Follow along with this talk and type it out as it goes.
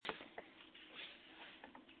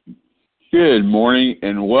Good morning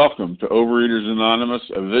and welcome to Overeaters Anonymous,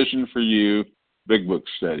 A Vision for You Big Book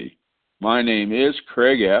Study. My name is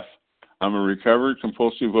Craig F. I'm a recovered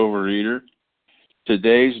compulsive overeater.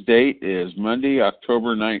 Today's date is Monday,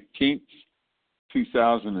 October 19th,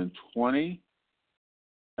 2020.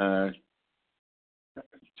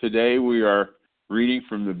 Today we are reading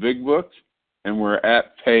from the Big Book and we're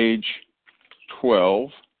at page 12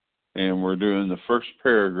 and we're doing the first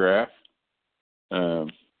paragraph.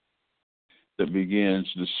 That begins,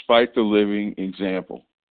 despite the living example.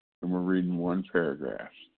 And we're reading one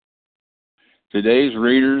paragraph. Today's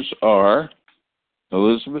readers are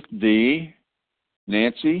Elizabeth D.,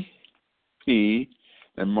 Nancy P.,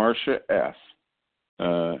 and Marcia F.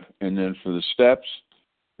 And then for the steps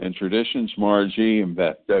and traditions, Margie and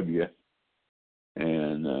Beth W.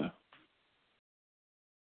 And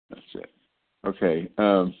that's it. Okay.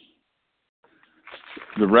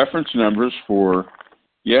 The reference numbers for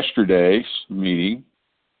yesterday's meeting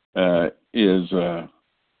is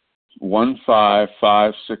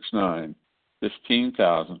 15569,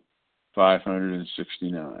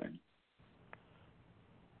 15,569.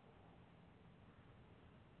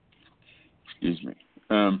 Excuse me.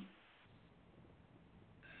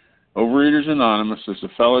 Overeaters Anonymous is a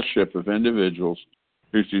fellowship of individuals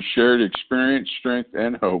who, through shared experience, strength,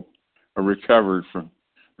 and hope, are recovering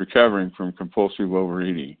from compulsive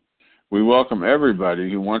overeating. We welcome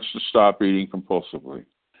everybody who wants to stop eating compulsively.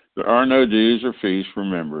 There are no dues or fees for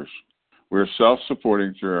members. We are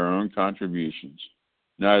self-supporting through our own contributions,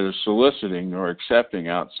 neither soliciting nor accepting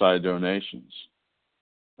outside donations.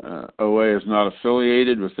 OA is not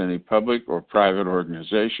affiliated with any public or private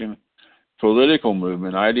organization, political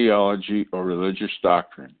movement, ideology, or religious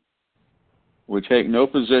doctrine. We take no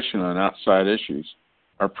position on outside issues.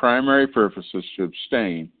 Our primary purpose is to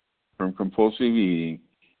abstain from compulsive eating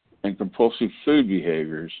and compulsive food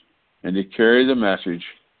behaviors, and to carry the message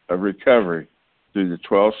of recovery through the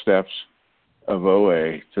 12 steps of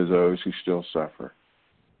OA to those who still suffer.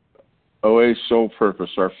 OA's sole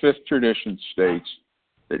purpose, our fifth tradition, states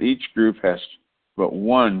that each group has but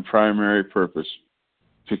one primary purpose: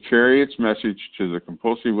 to carry its message to the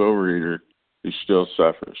compulsive overeater who still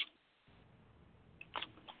suffers.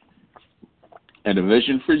 And A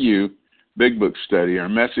Vision for You Big Book Study, our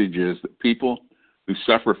message is that people who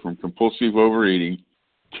suffer from compulsive overeating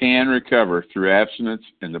can recover through abstinence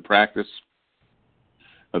and the practice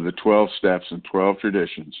of the 12 steps and 12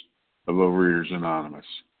 traditions of Overeaters Anonymous.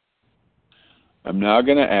 I'm now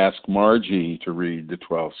going to ask Margie to read the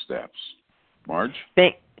 12 steps. Marge?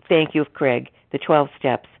 Thank you, Craig. The 12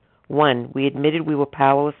 steps. 1. We admitted we were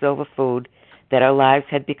powerless over food, that our lives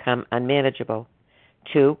had become unmanageable.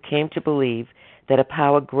 2. Came to believe that a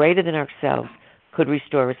power greater than ourselves could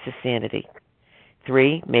restore us to sanity.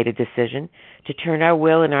 3. Made a decision to turn our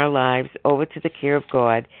will and our lives over to the care of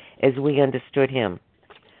God as we understood Him.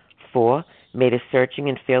 4. Made a searching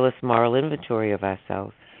and fearless moral inventory of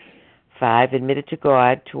ourselves. 5. Admitted to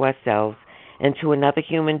God, to ourselves, and to another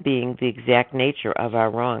human being the exact nature of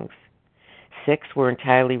our wrongs. 6. Were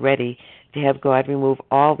entirely ready to have God remove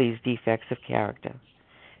all these defects of character.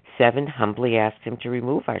 7. Humbly asked Him to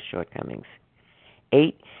remove our shortcomings.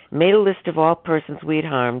 8. Made a list of all persons we had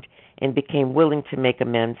harmed and became willing to make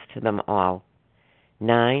amends to them all.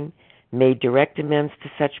 9. Made direct amends to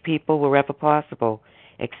such people wherever possible,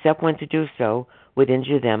 except when to do so would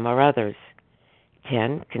injure them or others.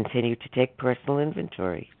 10. Continued to take personal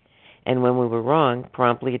inventory, and when we were wrong,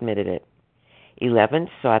 promptly admitted it. 11.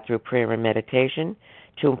 Sought through prayer and meditation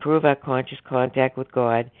to improve our conscious contact with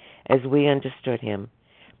God as we understood Him,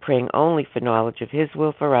 praying only for knowledge of His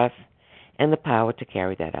will for us and the power to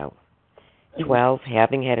carry that out. 12.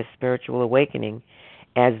 Having had a spiritual awakening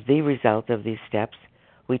as the result of these steps,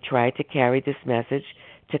 we try to carry this message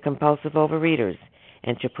to compulsive overeaters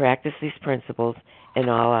and to practice these principles in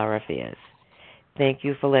all our affairs. Thank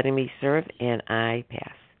you for letting me serve, and I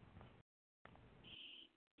pass.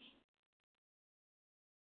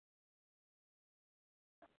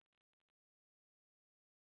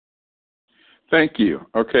 Thank you.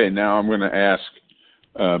 Okay, now I'm going to ask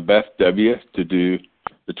Beth W. to do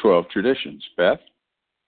the 12 traditions. Beth?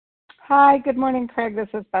 Hi, good morning, Craig. This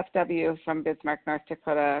is Beth W. from Bismarck, North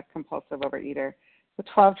Dakota, compulsive overeater. The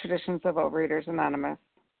 12 traditions of Overeaters Anonymous.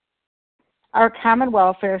 Our common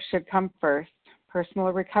welfare should come first.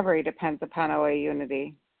 Personal recovery depends upon OA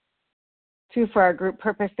unity. 2, for our group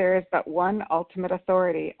purpose, there is but one ultimate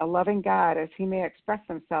authority, a loving God, as He may express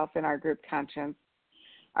Himself in our group conscience.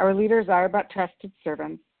 Our leaders are but trusted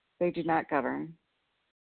servants. They do not govern.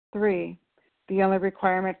 3, the only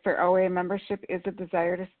requirement for OA membership is a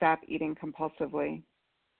desire to stop eating compulsively.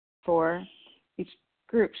 4, each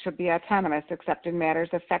Groups should be autonomous except in matters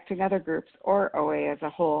affecting other groups or OA as a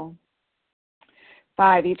whole.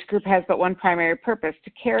 5, each group has but one primary purpose,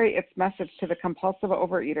 to carry its message to the compulsive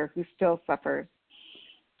overeater who still suffers.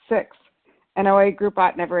 6, an OA group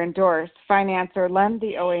ought never endorse, finance, or lend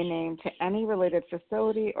the OA name to any related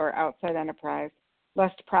facility or outside enterprise,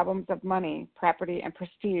 lest problems of money, property, and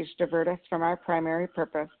prestige divert us from our primary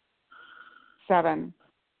purpose. 7,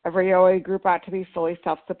 every OA group ought to be fully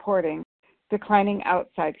self-supporting, declining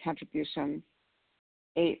outside contributions.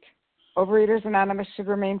 8, Overeaters Anonymous should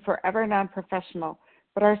remain forever non-professional,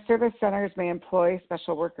 but our service centers may employ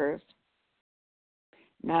special workers.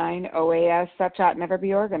 9, OA as such ought never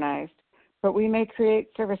be organized, but we may create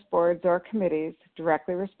service boards or committees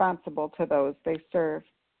directly responsible to those they serve.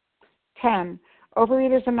 10,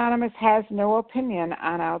 Overeaters Anonymous has no opinion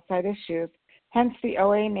on outside issues, hence the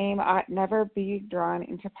OA name ought never be drawn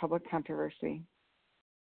into public controversy.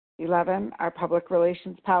 11, our public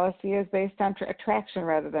relations policy is based on attraction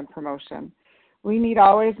rather than promotion. We need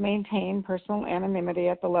always maintain personal anonymity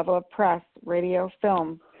at the level of press, radio,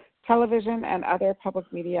 film, television, and other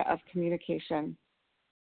public media of communication.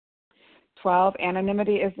 12,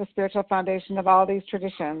 anonymity is the spiritual foundation of all these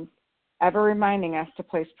traditions, ever reminding us to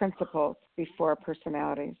place principles before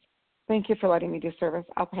personalities. Thank you for letting me do service.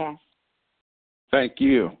 I'll pass. Thank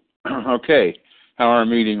you. Okay, how our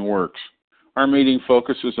meeting works. Our meeting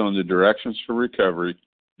focuses on the directions for recovery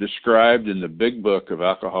described in the Big Book of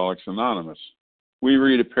Alcoholics Anonymous. We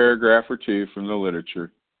read a paragraph or two from the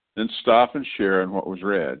literature, then stop and share on what was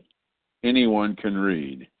read. Anyone can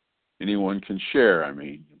read. Anyone can share,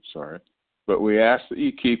 But we ask that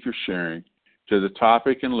you keep your sharing to the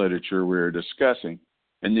topic and literature we are discussing,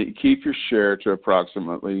 and that you keep your share to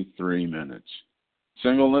approximately 3 minutes.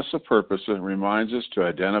 Singleness of purpose reminds us to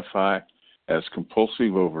identify as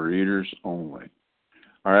compulsive overeaters only.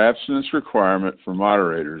 Our abstinence requirement for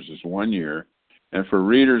moderators is 1 year, and for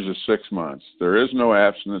readers is 6 months. There is no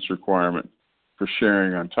abstinence requirement for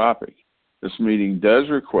sharing on topic. This meeting does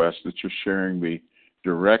request that your sharing be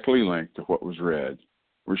directly linked to what was read.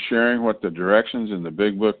 We're sharing what the directions in the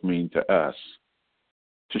Big Book mean to us.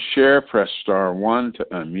 To share, press star 1 to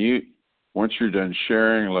unmute. Once you're done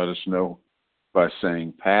sharing, let us know by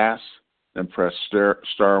saying pass, then press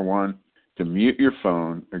star 1 to mute your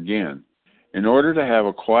phone again. In order to have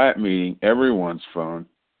a quiet meeting, everyone's phone,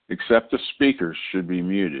 except the speaker's, should be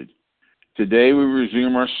muted. Today we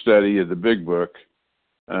resume our study of the Big Book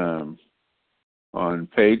on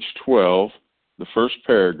page 12, the first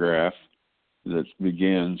paragraph that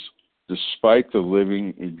begins, despite the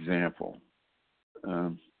living example.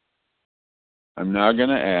 I'm now going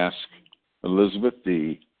to ask Elizabeth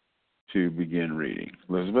D. to begin reading.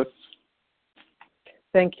 Elizabeth?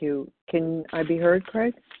 Thank you. Can I be heard,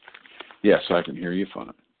 Craig? Yes, I can hear you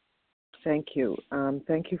fine. Thank you.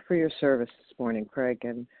 Thank you for your service this morning, Craig.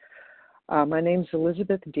 And my name's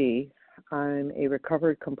Elizabeth D. I'm a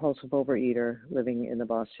recovered compulsive overeater living in the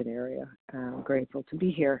Boston area. I'm grateful to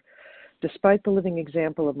be here. Despite the living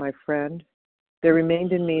example of my friend, there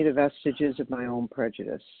remained in me the vestiges of my own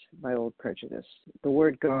prejudice, my old prejudice. The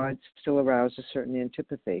word God still aroused a certain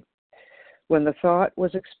antipathy. When the thought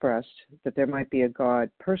was expressed that there might be a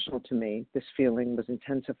God personal to me, this feeling was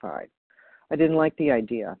intensified. I didn't like the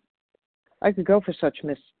idea. I could go for such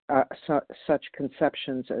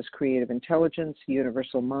conceptions as creative intelligence,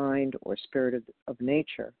 universal mind, or spirit of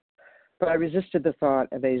nature, but I resisted the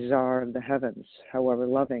thought of a czar of the heavens, however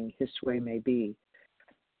loving his sway may be.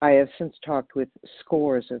 I have since talked with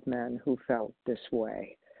scores of men who felt this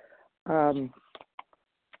way.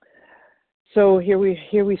 So here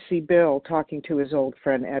we see Bill talking to his old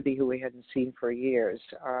friend Ebby, who we hadn't seen for years.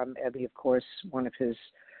 Ebby, of course, one of his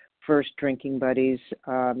first drinking buddies,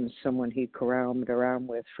 someone he caromed around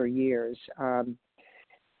with for years.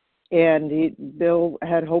 Bill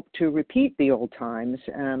had hoped to repeat the old times,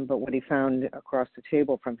 but what he found across the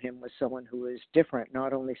table from him was someone who was different,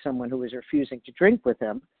 not only someone who was refusing to drink with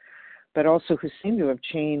him, but also who seemed to have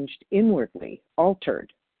changed inwardly,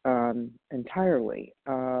 altered entirely.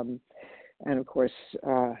 And of course,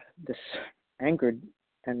 this angered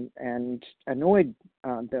and annoyed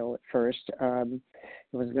Bill at first.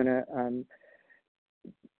 He was going to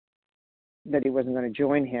that he wasn't going to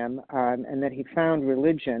join him, and that he found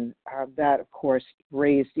religion that, of course,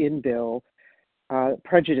 raised in Bill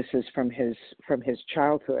prejudices from his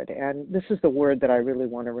childhood. And this is the word that I really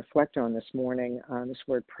want to reflect on this morning. This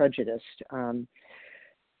word prejudiced.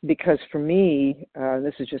 Because for me,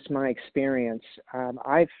 this is just my experience.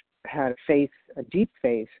 I've had a deep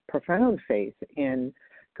faith, profound faith in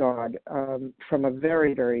God from a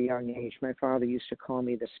very, very young age. My father used to call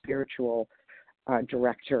me the spiritual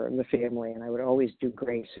director of the family, and I would always do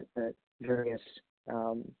grace at various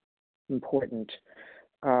important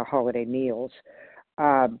holiday meals.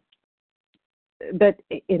 But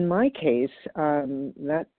in my case,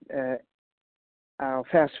 I'll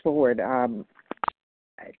fast forward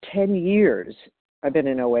 10 years. I've been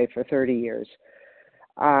in OA for 30 years.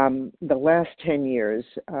 The last 10 years,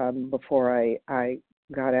 before I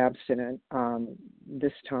got abstinent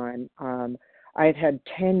this time, I had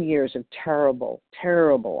 10 years of terrible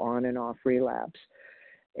on and off relapse.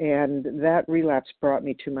 And that relapse brought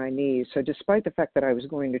me to my knees. So despite the fact that I was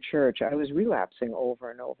going to church, I was relapsing over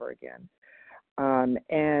and over again.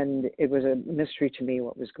 And it was a mystery to me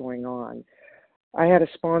what was going on. I had a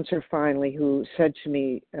sponsor finally who said to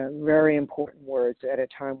me very important words at a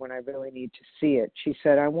time when I really need to see it. She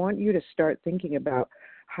said, I want you to start thinking about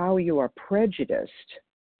how you are prejudiced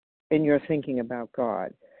in your thinking about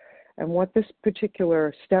God. And what this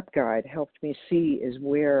particular step guide helped me see is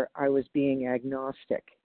where I was being agnostic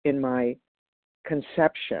in my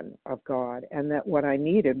conception of God, and that what I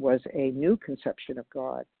needed was a new conception of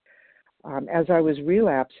God. As I was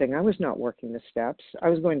relapsing, I was not working the steps. I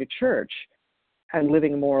was going to church and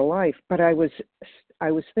living a moral life, but I was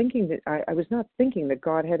thinking that I was not thinking that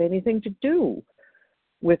God had anything to do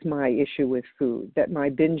with my issue with food, that my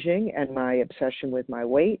binging and my obsession with my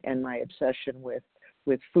weight and my obsession with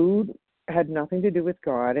food had nothing to do with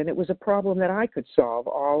God, and it was a problem that I could solve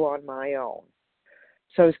all on my own.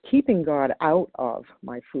 So I was keeping God out of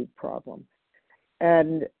my food problem.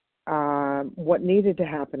 And what needed to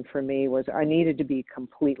happen for me was I needed to be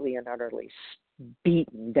completely and utterly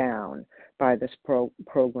beaten down by this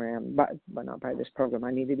program, but not by this program.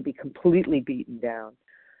 I needed to be completely beaten down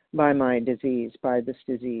by my disease, by this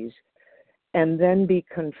disease, and then be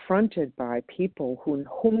confronted by people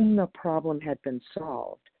whom the problem had been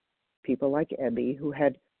solved. People like Ebby, who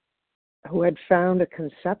had found a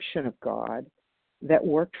conception of God that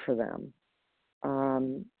worked for them.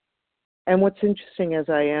 And what's interesting as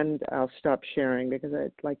I end, I'll stop sharing because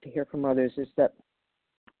I'd like to hear from others, is that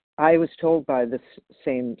I was told by this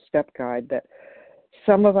same step guide that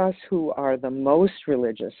some of us who are the most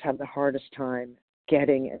religious have the hardest time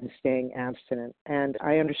getting and staying abstinent. And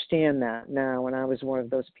I understand that now, and I was one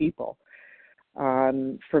of those people.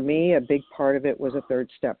 For me, a big part of it was a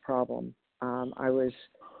third step problem. I was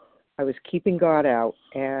keeping God out,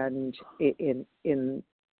 and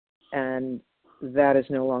and that is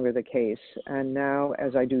no longer the case. And now,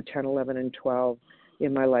 as I do 10, 11, and 12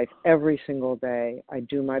 in my life every single day, I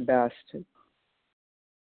do my best,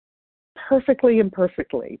 perfectly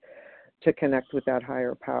imperfectly, to connect with that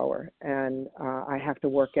higher power. And I have to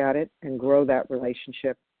work at it and grow that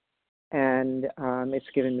relationship. And it's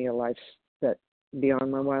given me a life that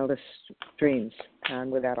beyond my wildest dreams.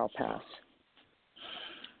 And with that, I'll pass.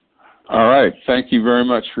 All right. Thank you very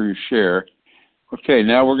much for your share. Okay,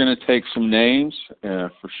 now we're going to take some names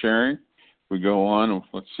for sharing. We go on, and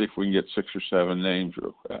let's see if we can get 6 or 7 names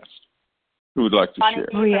real fast. Who would like to share?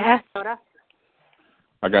 Maria.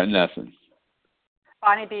 I got nothing.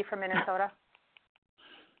 Bonnie B. from Minnesota.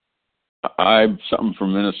 I'm something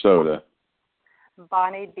from Minnesota.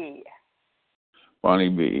 Bonnie B. Bonnie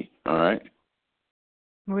B. All right.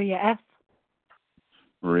 Maria F.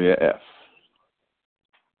 Maria F.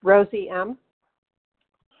 Rosie M.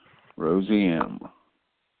 Rosie M.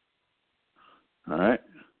 All right.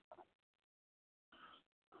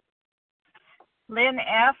 Lynn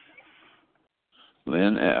F.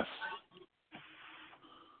 Lynn F.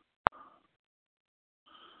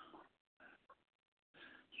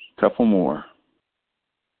 Couple more.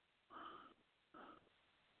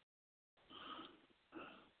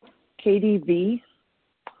 Katie V.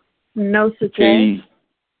 Nosa J. Katie.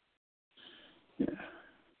 Yeah.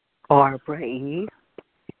 Barbara E.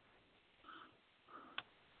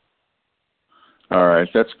 All right,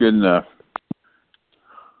 that's good enough.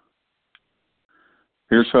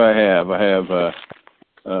 Here's who I have. I have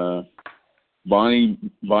Bonnie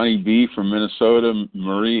B. from Minnesota,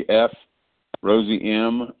 Marie F., Rosie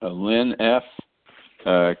M., Lynn F.,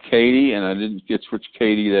 Katie, and I didn't get which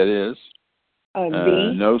Katie that is.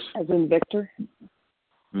 V, as in Victor.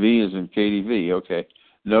 V as in Katie V, okay.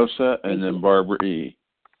 Nosa, and then Barbara E.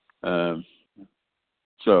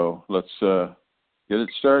 So let's get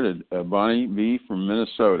it started. Bonnie B. from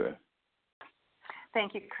Minnesota.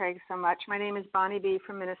 Thank you, Craig, so much. My name is Bonnie B.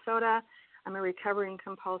 from Minnesota. I'm a recovering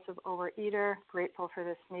compulsive overeater. Grateful for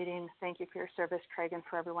this meeting. Thank you for your service, Craig, and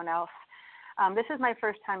for everyone else. This is my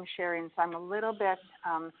first time sharing, so I'm a little bit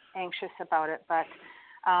anxious about it, but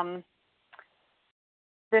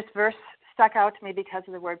this verse stuck out to me because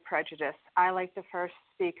of the word prejudice. I, like the first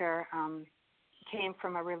speaker, came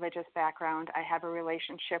from a religious background. I have a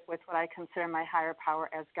relationship with what I consider my higher power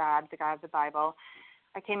as God, the God of the Bible.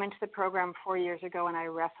 I came into the program 4 years ago, and I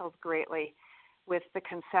wrestled greatly with the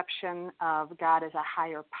conception of God as a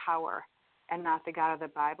higher power and not the God of the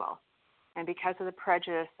Bible. And because of the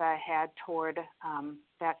prejudice that I had toward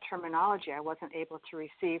that terminology, I wasn't able to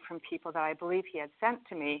receive from people that I believe he had sent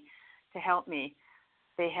to me to help me.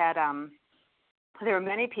 There were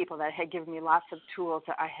many people that had given me lots of tools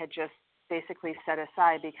that I had just basically set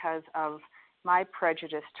aside because of my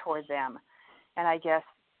prejudice toward them. And I guess,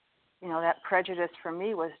 that prejudice for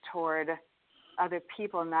me was toward other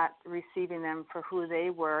people, not receiving them for who they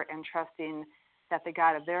were and trusting that the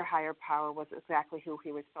God of their higher power was exactly who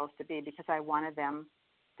he was supposed to be, because I wanted them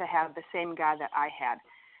to have the same God that I had.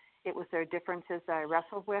 It was their differences that I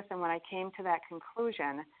wrestled with, and when I came to that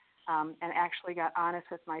conclusion and actually got honest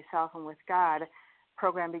with myself and with God, the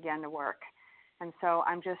program began to work. And so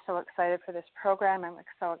I'm just so excited for this program. I'm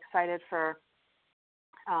so excited for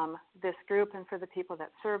this group and for the people that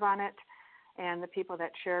serve on it and the people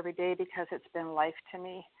that share every day, because it's been life to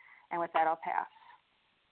me. And with that, I'll pass.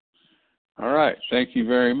 All right. Thank you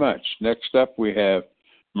very much. Next up, we have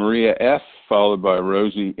Maria F., followed by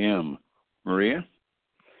Rosie M. Maria?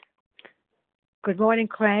 Good morning,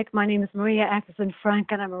 Craig. My name is Maria Efferson Frank,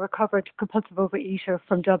 and I'm a recovered compulsive overeater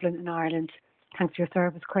from Dublin in Ireland. Thanks for your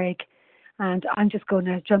service, Craig. And I'm just going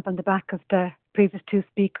to jump on the back of the previous two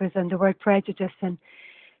speakers and the word prejudice. And,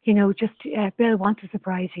 Bill wants to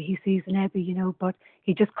surprise you. He sees an Ebby, but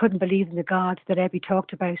he just couldn't believe in the God that Ebby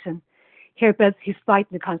talked about. And here, Bill, he's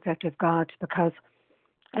fighting the concept of God, because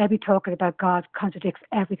Ebby talking about God contradicts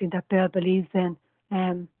everything that Bill believes in.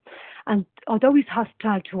 And although he's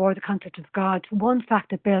hostile toward the concept of God, one fact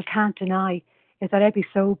that Bill can't deny is that Ebby's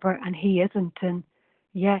sober and he isn't. And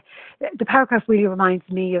yeah, the paragraph really reminds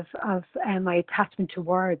me of my attachment to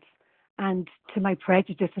words and to my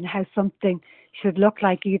prejudice and how something should look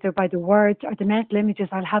like either by the words or the mental images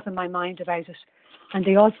I'll have in my mind about it. And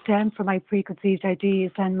they all stem from my preconceived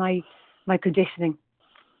ideas and my conditioning.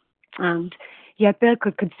 And yeah, Bill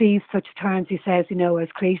could conceive such terms, he says, as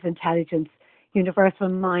creative intelligence, universal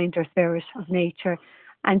mind or spirit of nature.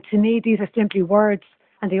 And to me, these are simply words,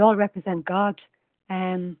 and they all represent God.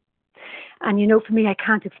 And for me, I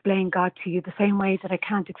can't explain God to you the same way that I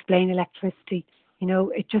can't explain electricity.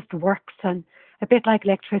 It just works. And a bit like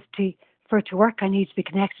electricity, for it to work, I need to be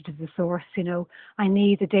connected to the source. I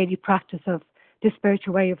need a daily practice of this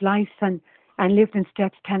spiritual way of life and lived in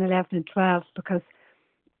steps 10, 11, and 12, because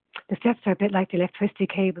the steps are a bit like the electricity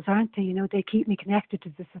cables, aren't they? They keep me connected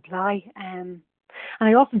to the supply. And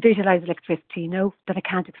I often visualize electricity, that I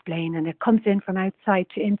can't explain. And it comes in from outside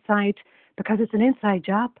to inside because it's an inside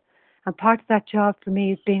job. And part of that job for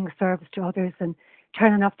me is being of service to others and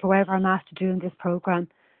turning up for whatever I'm asked to do in this program,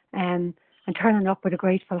 and turning up with a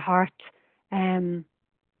grateful heart. And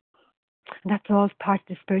that's all part of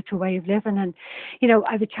the spiritual way of living. And,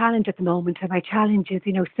 I have a challenge at the moment, and my challenge is,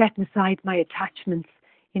 setting aside my attachments,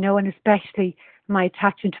 and especially my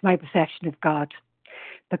attachment to my perception of God.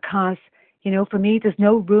 Because, for me, there's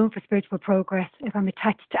no room for spiritual progress if I'm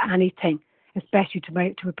attached to anything, especially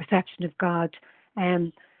to a perception of God,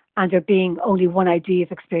 and there being only one idea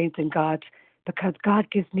of experiencing God, because God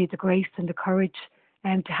gives me the grace and the courage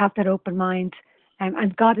to have that open mind.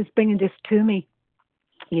 And God is bringing this to me,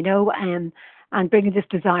 and bringing this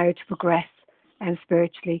desire to progress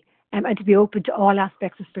spiritually, and to be open to all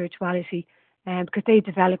aspects of spirituality, because they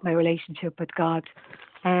develop my relationship with God.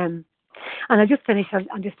 And I just finished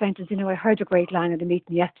on this sentence. I heard a great line at a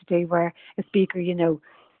meeting yesterday where a speaker,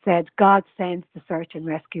 said, God sends the search and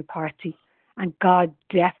rescue party. And God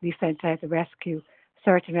definitely sent out the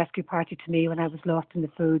search and rescue party to me when I was lost in the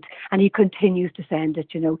food. And he continues to send it,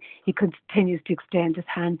 he continues to extend his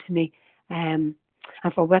hand to me. And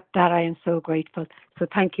for that, I am so grateful. So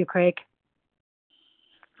thank you, Craig.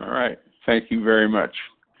 All right. Thank you very much.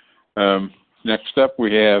 Next up,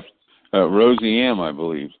 we have Rosie M., I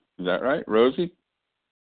believe. Is that right, Rosie?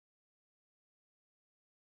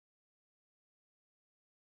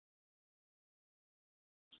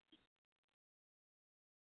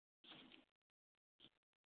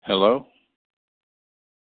 Hello?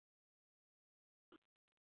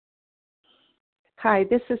 Hi,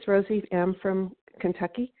 this is Rosie M. from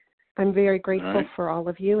Kentucky. I'm very grateful for all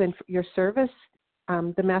of you and for your service.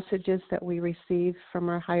 The messages that we receive from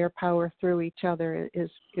our higher power through each other is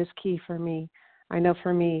key for me. I know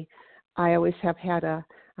for me, I always have had a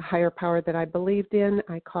higher power that I believed in.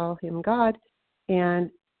 I call him God. And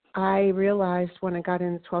I realized when I got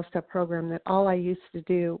in the 12-step program that all I used to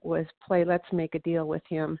do was play let's make a deal with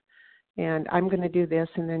him. And I'm going to do this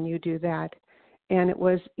and then you do that. And it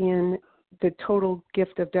was in the total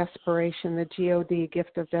gift of desperation, the God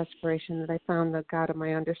gift of desperation, that I found the God of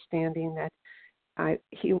my understanding, that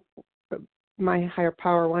my higher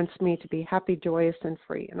power wants me to be happy, joyous, and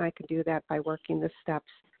free, and I can do that by working the steps.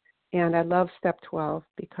 And I love step 12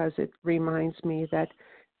 because it reminds me that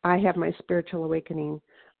I have my spiritual awakening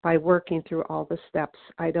by working through all the steps.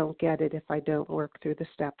 I don't get it if I don't work through the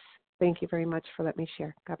steps. Thank you very much for letting me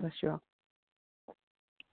share. God bless you all.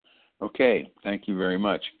 Okay, thank you very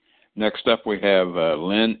much. Next up, we have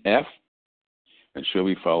Lynn F., and she'll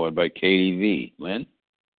be followed by Katie V. Lynn?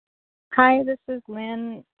 Hi, this is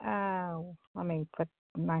Lynn. Let me put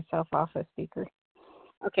myself off a speaker.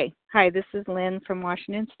 Okay. Hi, this is Lynn from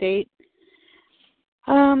Washington State.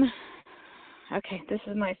 Okay, this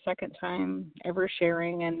is my second time ever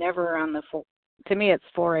sharing, and never on the full. To me, it's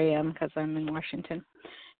 4 a.m. because I'm in Washington,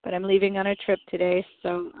 but I'm leaving on a trip today,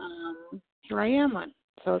 so here I am.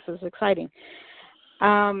 So this is exciting.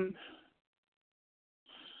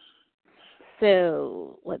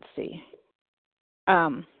 So let's see.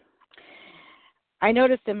 I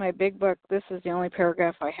noticed in my big book, this is the only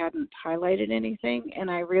paragraph I hadn't highlighted anything,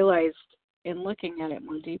 and I realized in looking at it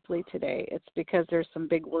more deeply today, it's because there's some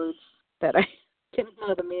big words that I didn't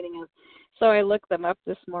know the meaning of. So I looked them up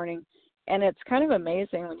this morning, and it's kind of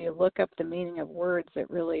amazing when you look up the meaning of words, it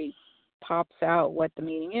really pops out what the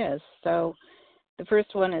meaning is. So the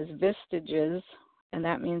first one is vestiges, and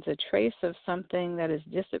that means a trace of something that is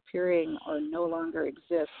disappearing or no longer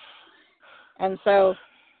exists. And so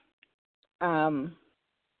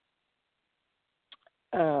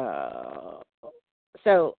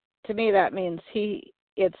so to me that means he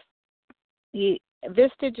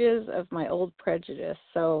vestiges of my old prejudice.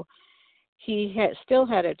 So he still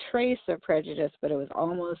had a trace of prejudice, but it was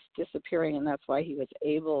almost disappearing, and that's why he was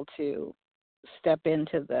able to step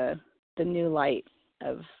into the new light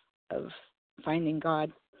of finding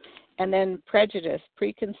God. And then prejudice,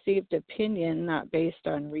 preconceived opinion not based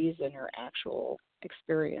on reason or actual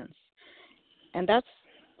experience. And that's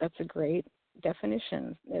a great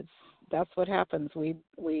definition. That's what happens.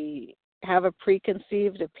 We have a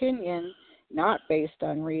preconceived opinion not based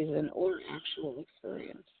on reason or actual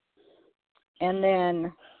experience. And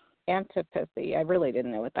then antipathy, I really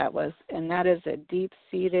didn't know what that was, and that is a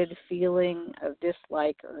deep-seated feeling of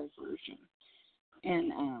dislike or aversion.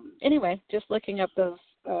 And anyway, just looking up those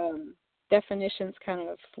definitions kind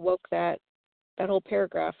of woke that whole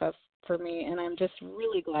paragraph up for me, and I'm just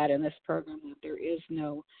really glad in this program that there is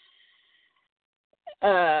no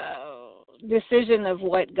decision of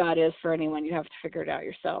what God is for anyone. You have to figure it out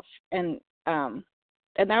yourself. And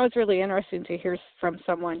that was really interesting to hear from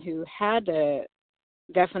someone who had a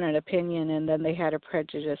definite opinion and then they had a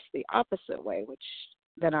prejudice the opposite way, which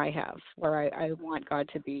than I have, where I want God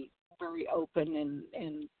to be very open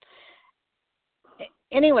and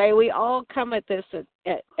anyway, we all come at this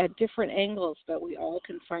at different angles, but we all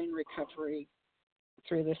can find recovery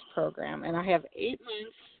through this program. And I have 8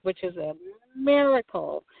 months, which is a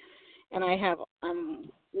miracle. And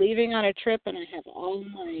I'm leaving on a trip, and I have all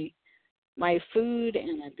my food,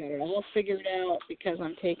 and I've got it all figured out because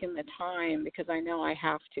I'm taking the time, because I know I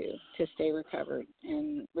have to stay recovered.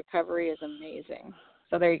 And recovery is amazing.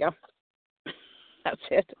 So there you go. That's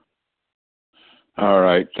it. All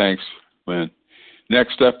right. Thanks, Lynn.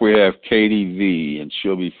 Next up, we have Katie V., and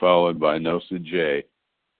she'll be followed by Nosa J.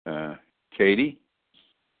 Katie?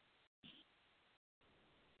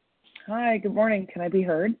 Hi, good morning. Can I be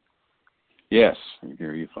heard? Yes, I can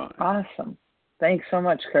hear you fine. Awesome. Thanks so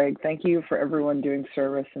much, Craig. Thank you for everyone doing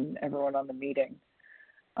service and everyone on the meeting.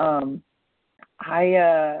 I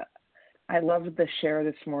loved the share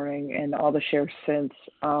this morning and all the shares since.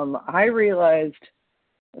 I realized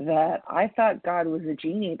that I thought God was a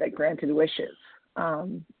genie that granted wishes.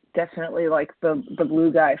 Definitely like the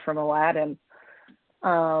blue guy from Aladdin,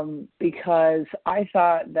 because I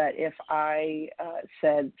thought that if I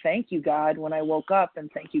said thank you God when I woke up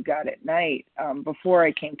and thank you God at night before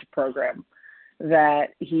I came to program, that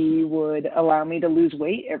he would allow me to lose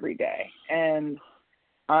weight every day. And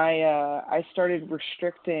I started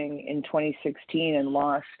restricting in 2016 and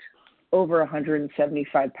lost over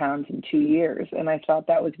 175 pounds in 2 years. And I thought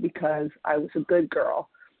that was because I was a good girl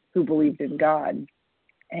who believed in God.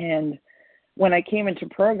 And when I came into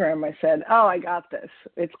program, I said, oh, I got this.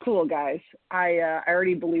 It's cool, guys. I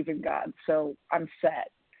already believe in God, so I'm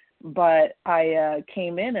set. But I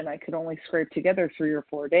came in and I could only scrape together 3 or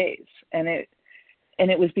 4 days. And it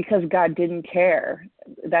was because God didn't care.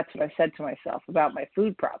 That's what I said to myself about my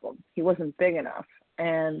food problem. He wasn't big enough.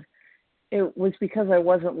 And it was because I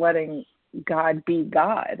wasn't letting God be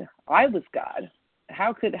God. I was God.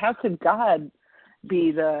 How could God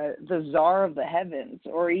be the czar of the heavens,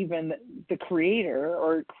 or even the creator,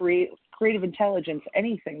 or creative intelligence,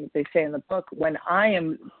 anything that they say in the book, when I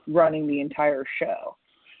am running the entire show.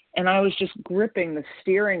 And I was just gripping the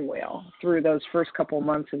steering wheel through those first couple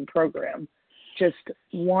months in program, just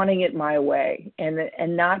wanting it my way, and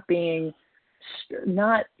not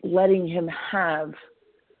letting him have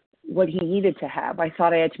what he needed to have. I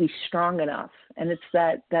thought I had to be strong enough, and it's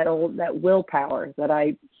that willpower that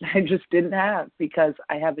I just didn't have because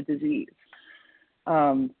I have a disease.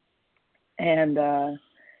 I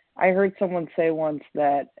heard someone say once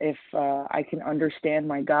that if I can understand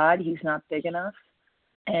my God, he's not big enough.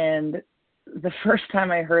 And the first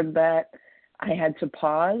time I heard that, I had to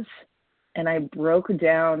pause, and I broke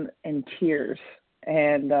down in tears.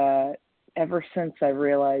 And ever since, I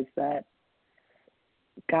realized that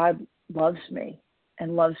God loves me,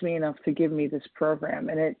 and loves me enough to give me this program.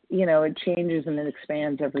 And it changes and it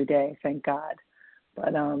expands every day, thank God.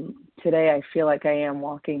 But today I feel like I am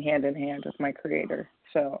walking hand in hand with my Creator.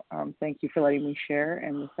 So thank you for letting me share,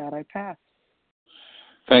 and with that I pass.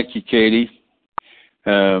 Thank you, Katie.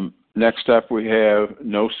 Next up we have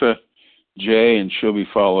Nosa J, and she'll be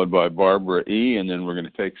followed by Barbara E, and then we're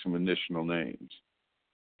going to take some additional names.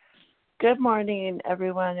 Good morning,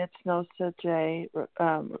 everyone. It's Nosa J,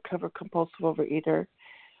 recovered compulsive overeater.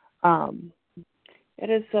 It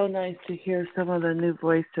is so nice to hear some of the new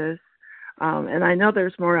voices, and I know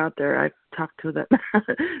there's more out there. I've talked to them,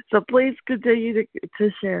 so please continue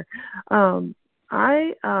to share.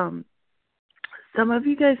 Some of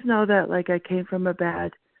you guys know that, like, I came from a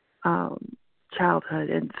bad childhood,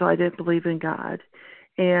 and so I didn't believe in God,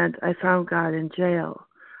 and I found God in jail,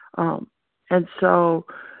 and so,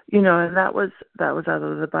 and that was out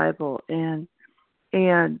of the Bible, and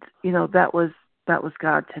that was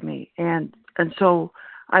God to me, and so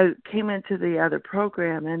I came into the other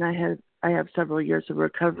program, and I have several years of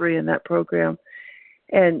recovery in that program,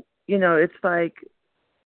 and it's like,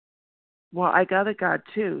 well, I got a God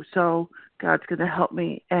too, so God's going to help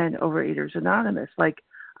me and Overeaters Anonymous. Like,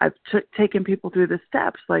 I've taken people through the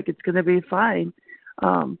steps. Like, it's going to be fine.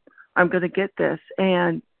 I'm going to get this.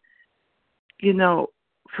 And,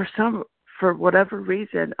 for whatever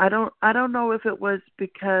reason, I don't know if it was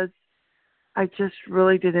because I just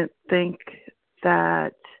really didn't think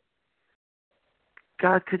that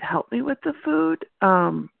God could help me with the food.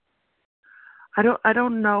 I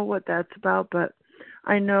don't know what that's about, but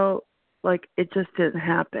I know, like, it just didn't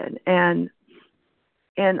happen. And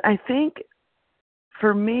I think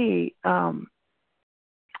for me,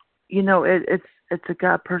 it's a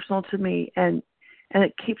God personal to me, and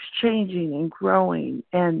it keeps changing and growing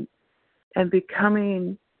and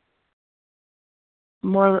becoming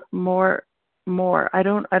more. I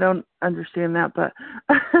don't understand that, but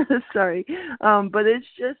sorry. But it's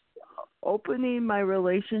just opening my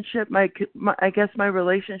relationship. I guess my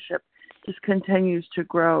relationship just continues to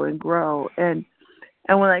grow and grow. And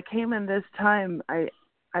when I came in this time,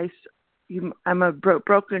 I'm a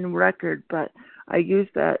broken record, but I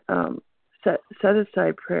used that set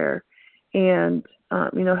aside prayer, and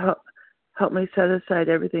help me set aside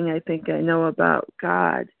everything I think I know about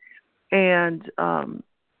God, and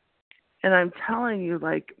I'm telling you,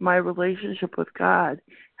 like, my relationship with God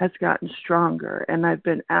has gotten stronger, and I've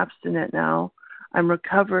been abstinent now. I'm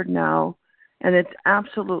recovered now, and it's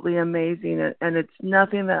absolutely amazing, and it's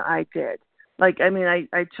nothing that I did. Like, I mean,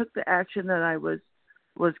 I took the action that I was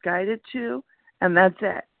guided to, and that's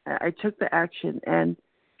it. I took the action,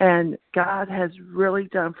 and God has really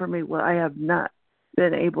done for me what I have not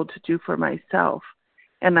been able to do for myself,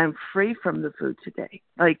 and I'm free from the food today.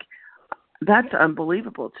 Like, that's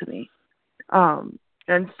unbelievable to me.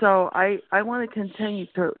 And so I want to continue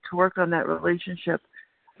to work on that relationship,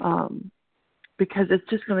 because it's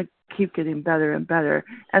just going to keep getting better and better.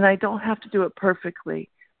 And I don't have to do it perfectly.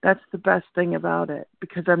 That's the best thing about it,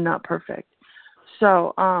 because I'm not perfect.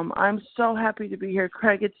 So I'm so happy to be here.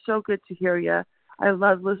 Craig, it's so good to hear you. I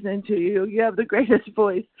love listening to you. You have the greatest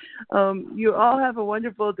voice. You all have a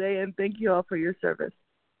wonderful day, and thank you all for your service.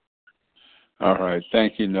 All right.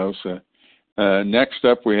 Thank you, Nosa. Next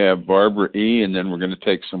up, we have Barbara E., and then we're going to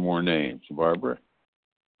take some more names. Barbara?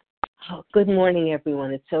 Oh, good morning,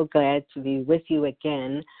 everyone. It's so glad to be with you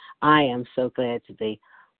again. I am so glad to be.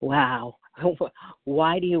 Wow.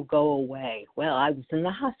 Why do you go away? Well, I was in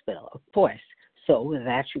the hospital, of course, so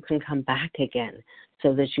that you can come back again,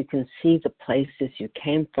 so that you can see the places you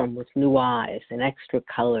came from with new eyes and extra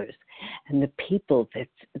colors, and the people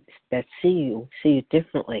that see you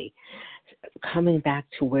differently, coming back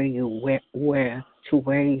to where you were to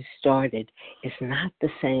where you started is not the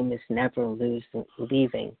same as never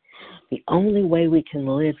leaving. The only way we can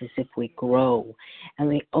live is if we grow.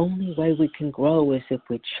 And the only way we can grow is if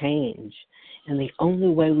we change. And the only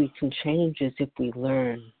way we can change is if we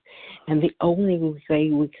learn. And the only way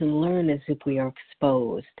we can learn is if we are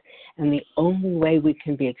exposed. And the only way we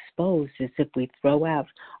can be exposed is if we throw out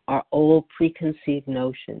our old preconceived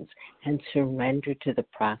notions and surrender to the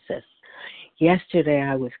process. Yesterday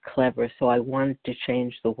I was clever, so I wanted to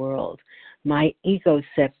change the world. My ego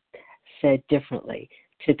said differently.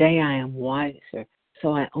 Today I am wiser,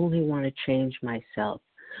 so I only want to change myself.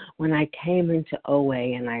 When I came into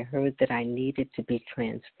OA and I heard that I needed to be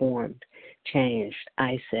transformed, changed,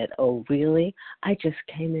 I said, oh, really? I just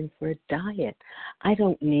came in for a diet. I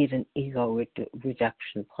don't need an ego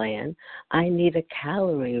reduction plan. I need a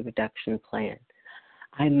calorie reduction plan.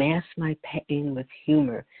 I masked my pain with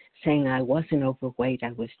humor, saying I wasn't overweight,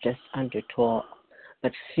 I was just under tall.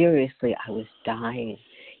 But seriously, I was dying,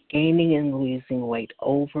 gaining and losing weight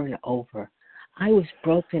over and over. I was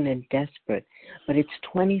broken and desperate, but it's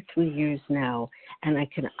 23 years now, and I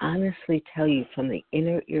can honestly tell you from the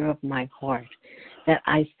inner ear of my heart that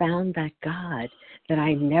I found that God that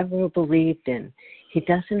I never believed in. He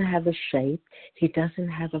doesn't have a shape, he doesn't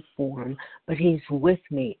have a form, but he's with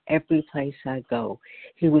me every place I go.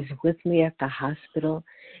 He was with me at the hospital.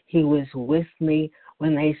 He was with me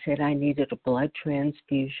when they said I needed a blood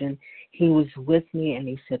transfusion. He was with me and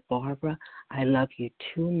he said, Barbara, I love you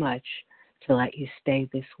too much to let you stay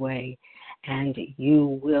this way, and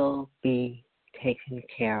you will be taken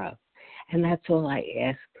care of. And that's all I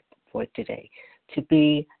ask for today, to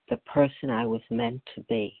be the person I was meant to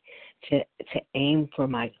be, to aim for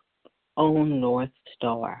my own North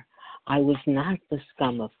Star. I was not the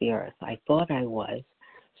scum of the earth. I thought I was.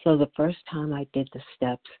 So the first time I did the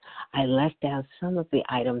steps, I left out some of the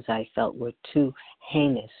items I felt were too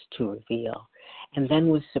heinous to reveal, and then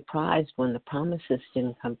was surprised when the promises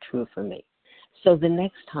didn't come true for me. So the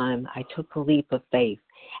next time I took a leap of faith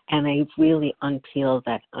and I really unpeeled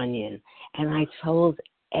that onion, and I told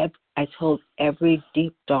every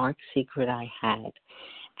deep, dark secret I had.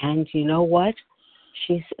 And you know what?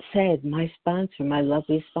 She said, my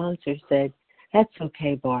lovely sponsor said, that's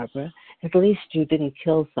okay, Barbara. At least you didn't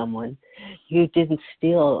kill someone. You didn't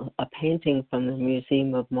steal a painting from the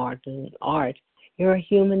Museum of Modern Art. You're a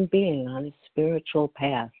human being on a spiritual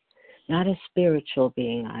path, not a spiritual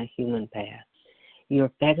being on a human path.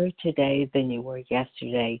 You're better today than you were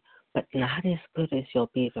yesterday, but not as good as you'll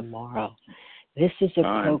be tomorrow. This is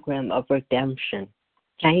a program of redemption.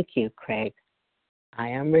 Thank you, Craig. I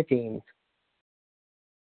am redeemed.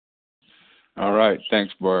 All right.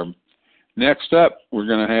 Thanks, Barb. Next up, we're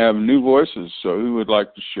going to have new voices. So who would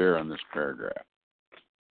like to share on this paragraph?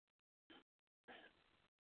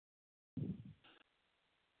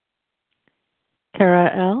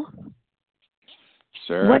 Sarah L.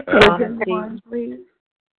 Sarah what L. page is it on, please?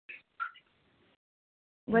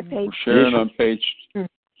 What page? We're sharing on page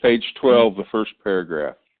 12, the first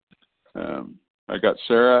paragraph. I got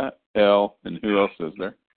Sarah L. and who else is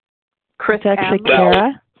there? Chris. Actually,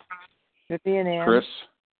 Kara. Vivian Ann. Chris.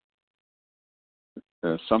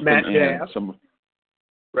 Something Matt and some.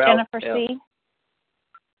 Jennifer C.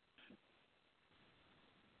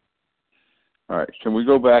 All right. Can we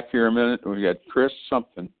go back here a minute? We got Chris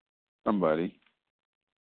somebody.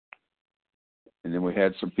 And then we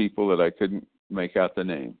had some people that I couldn't make out the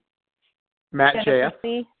name. Matt J.F.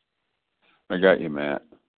 I got you, Matt.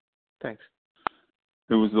 Thanks.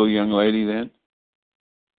 Who was the young lady then?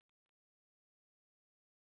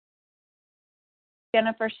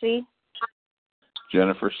 Jennifer C.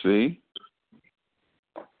 Jennifer C.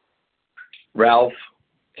 Ralph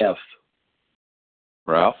F.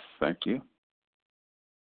 Ralph, thank you.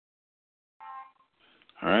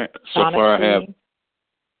 All right. So Donna far C. I have.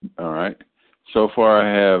 All right. So far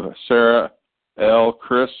I have Sarah L.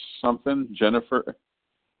 Chris something, Jennifer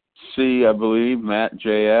C. I believe, Matt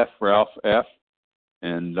J.F., Ralph F.,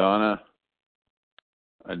 and Donna.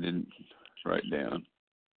 I didn't write down.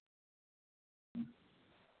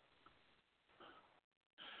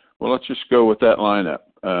 Well, let's just go with that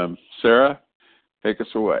lineup. Sarah, take us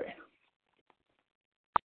away.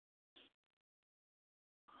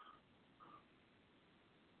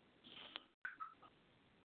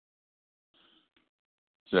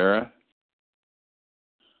 Sarah,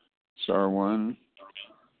 star one.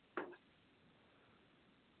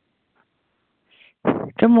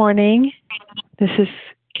 Good morning. This is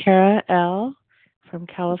Kara L. from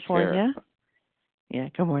California. Kara. Yeah,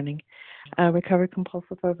 good morning. Recovered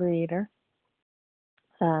compulsive overeater.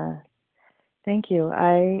 Thank you.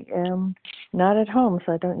 I am not at home,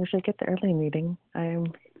 so I don't usually get the early meeting. I'm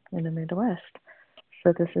in the Midwest,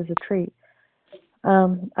 so this is a treat.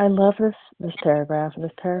 I love this paragraph.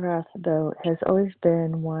 This paragraph, though, has always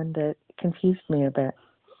been one that confused me a bit,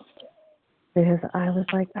 because I was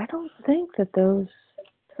like, I don't think that those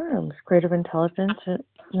terms, creative intelligence,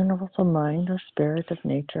 universal mind, or spirit of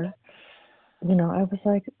nature, I was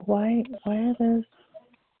like, why are those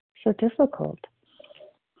so difficult?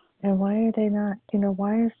 And why are they not,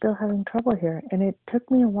 why is Bill having trouble here? And it took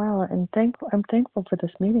me a while, and I'm thankful for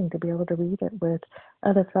this meeting to be able to read it with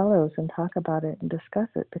other fellows and talk about it and discuss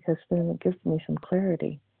it, because then it gives me some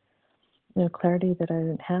clarity, clarity that I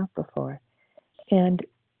didn't have before. And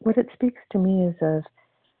what it speaks to me is of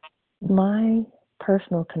my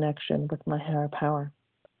personal connection with my higher power.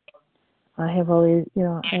 I have always,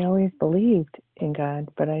 I always believed in God,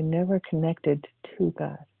 but I never connected to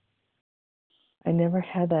God. I never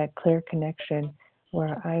had that clear connection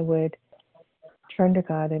where I would turn to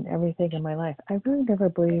God in everything in my life. I really never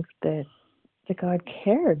believed that God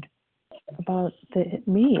cared about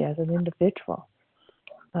me as an individual.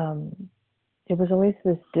 It was always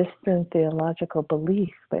this distant theological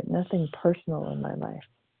belief, but nothing personal in my life.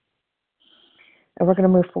 And we're going to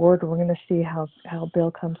move forward, and we're going to see how Bill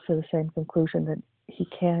comes to the same conclusion, that he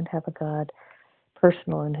can have a God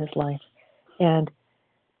personal in his life. And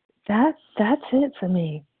that's it for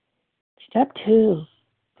me. Step 2,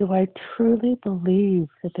 do I truly believe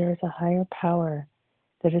that there is a higher power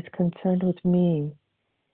that is concerned with me,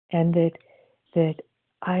 and that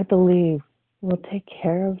I believe will take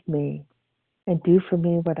care of me and do for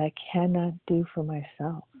me what I cannot do for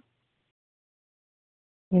myself?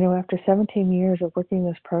 After 17 years of working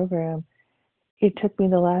this program, it took me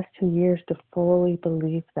the last 2 years to fully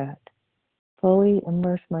believe that, fully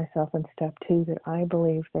immerse myself in step 2, that I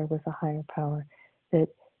believed there was a higher power that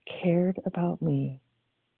cared about me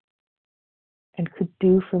and could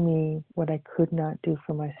do for me what I could not do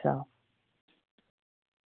for myself.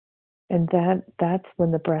 And that's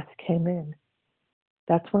when the breath came in.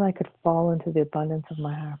 That's when I could fall into the abundance of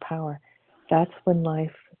my higher power. That's when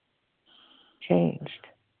life changed.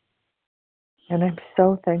 And I'm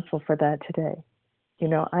so thankful for that today.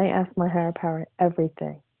 I ask my higher power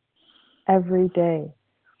everything, every day.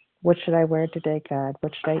 What should I wear today, God?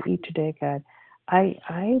 What should I eat today, God? I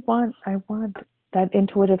want that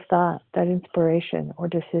intuitive thought, that inspiration or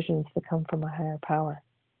decisions to come from a higher power.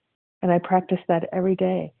 And I practice that every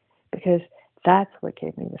day, because that's what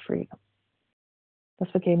gave me the freedom.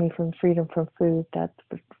 That's what gave me freedom from food. That's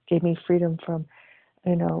what gave me freedom from,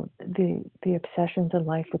 the obsessions in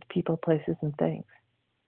life with people, places, and things.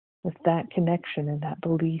 With that connection and that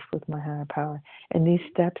belief with my higher power. And these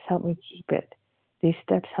steps help me keep it. These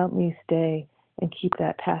steps help me stay and keep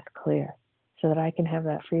that path clear, so that I can have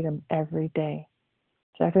that freedom every day.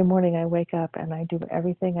 So every morning I wake up and I do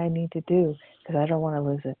everything I need to do, because I don't want to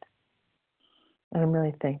lose it. And I'm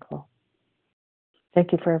really thankful.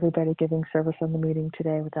 Thank you for everybody giving service on the meeting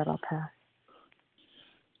today. With that, I'll pass.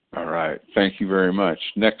 All right. Thank you very much.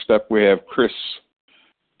 Next up, we have Chris.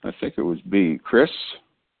 I think it was B. Chris?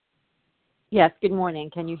 Yes, good morning.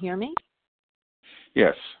 Can you hear me?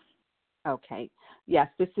 Yes. Okay. Yes,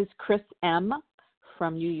 this is Chris M.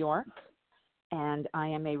 from New York, and I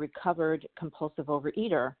am a recovered compulsive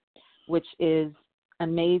overeater, which is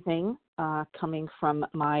amazing coming from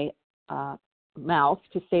my mouth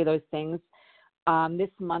to say those things.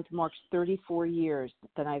 This month marks 34 years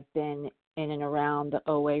that I've been in and around the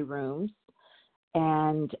OA rooms,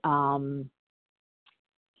 and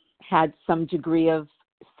had some degree of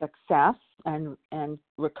success and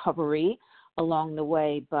recovery along the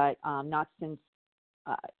way, but not since,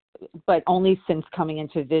 but only since coming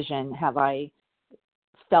into Vision have I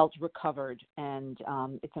felt recovered, and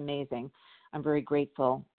it's amazing. I'm very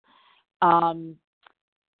grateful.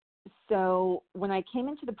 So when I came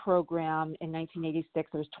into the program in 1986,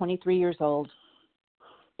 I was 23 years old,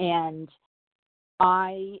 and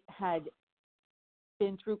I had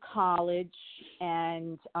been through college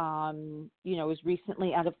and, was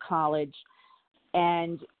recently out of college.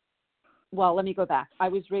 And, well, let me go back. I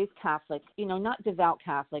was raised Catholic, not devout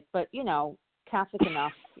Catholic, but, Catholic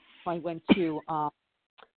enough. I went to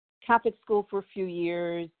Catholic school for a few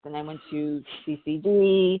years, then I went to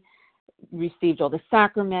CCD, received all the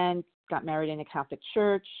sacraments, got married in a Catholic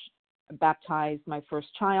church, baptized my first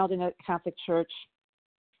child in a Catholic church.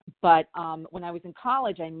 But when I was in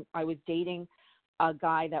college, I was dating a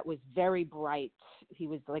guy that was very bright. He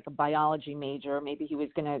was like a biology major. Maybe he was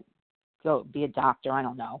going to go be a doctor. I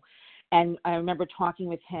don't know. And I remember talking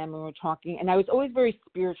with him, and I was always a very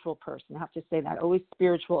spiritual person. I have to say that. Always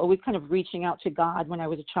spiritual, always kind of reaching out to God when I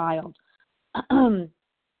was a child.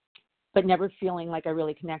 but never feeling like I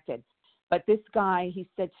really connected. But this guy, he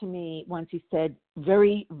said to me once, he said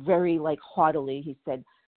very, very like haughtily, he said,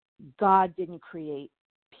 God didn't create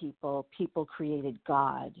people, people created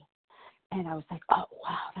God. And I was like, oh,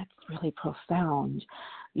 wow, that's really profound.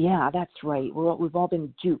 Yeah, that's right. We've all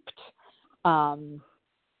been duped. And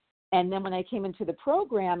then when I came into the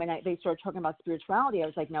program and they started talking about spirituality, I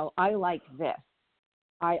was like, no, I like this.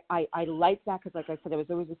 I like that because, like I said, I was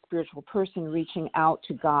always a spiritual person reaching out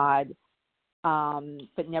to God,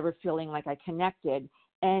 but never feeling like I connected.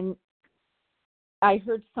 And I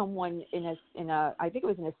heard someone in a I think it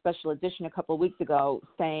was in a special edition a couple of weeks ago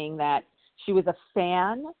saying that she was a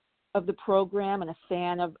fan of the program and a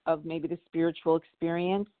fan of maybe the spiritual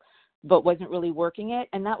experience, but wasn't really working it.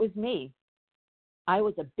 And that was me. I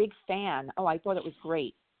was a big fan. Oh, I thought it was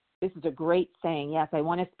great. This is a great thing. Yes, I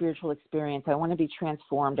want a spiritual experience. I want to be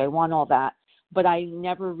transformed. I want all that. But I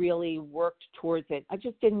never really worked towards it. I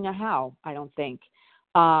just didn't know how, I don't think.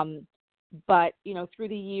 But, through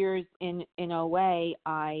the years in OA,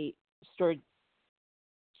 I started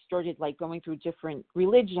like going through different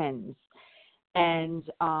religions. And,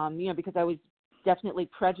 because I was definitely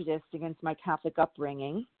prejudiced against my Catholic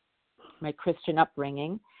upbringing, my Christian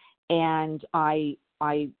upbringing. And I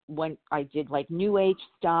did like New Age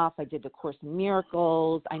stuff. I did the Course in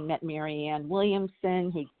Miracles. I met Marianne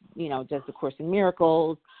Williamson, who, does the Course in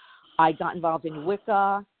Miracles. I got involved in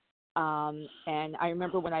Wicca. And I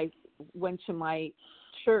remember when I went to my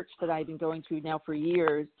church that I've been going to now for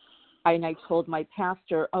years, and I told my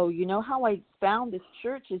pastor, oh, you know how I found this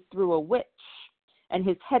church is through a witch. And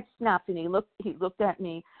his head snapped and he looked at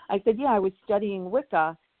me. I said, yeah, I was studying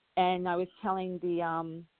Wicca, and I was telling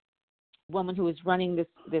the woman who was running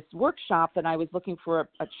this workshop that I was looking for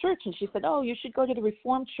a church, and she said, oh, you should go to the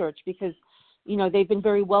Reformed Church because, they've been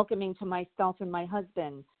very welcoming to myself and my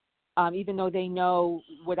husband, even though they know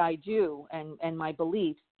what I do and my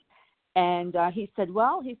beliefs. And he said,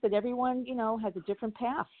 everyone, has a different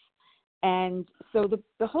path. And so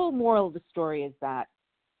the whole moral of the story is that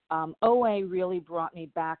OA really brought me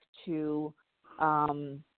back to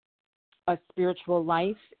a spiritual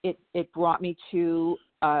life. It brought me to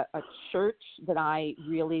a church that I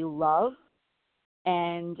really love.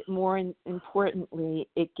 And more importantly,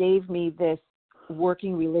 it gave me this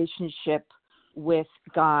working relationship with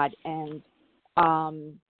God. And, I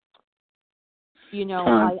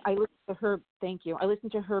listened to Herb. Thank you. I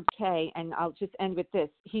listened to Herb K, and I'll just end with this.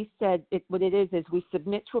 He said what it is we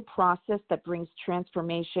submit to a process that brings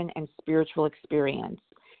transformation and spiritual experience.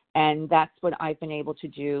 And that's what I've been able to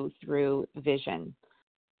do through Vision.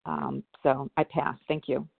 So I pass. Thank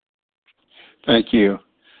you. Thank you.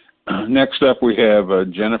 Next up, we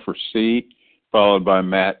have Jennifer C., followed by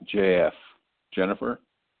Matt J.F. Jennifer?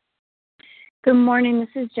 Good morning.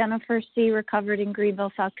 This is Jennifer C., recovered in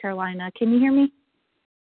Greenville, South Carolina. Can you hear me?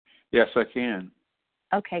 Yes, I can.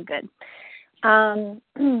 Okay, good. So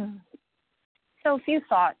a few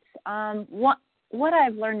thoughts. What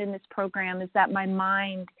I've learned in this program is that my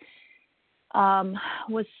mind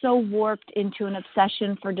was so warped into an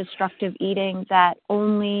obsession for destructive eating that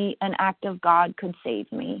only an act of God could save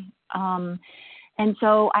me. And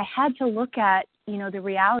so I had to look at, the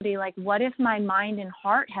reality, like what if my mind and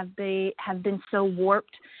heart have been so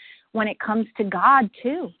warped when it comes to God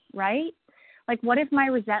too, right? Like what if my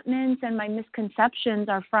resentments and my misconceptions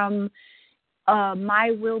are from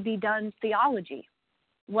my will be done theology?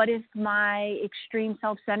 What if my extreme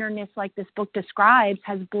self-centeredness, like this book describes,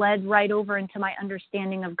 has bled right over into my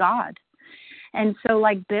understanding of God? And so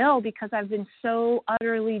like Bill, because I've been so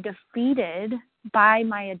utterly defeated by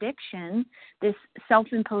my addiction, this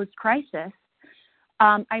self-imposed crisis,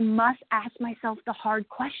 I must ask myself the hard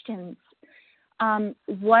questions.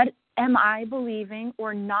 What am I believing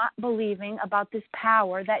or not believing about this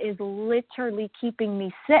power that is literally keeping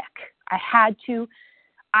me sick? I had to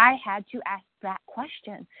ask that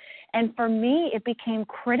question. And for me, it became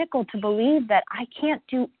critical to believe that I can't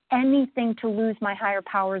do anything to lose my higher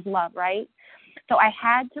power's love, right? So I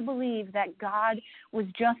had to believe that God was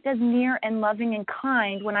just as near and loving and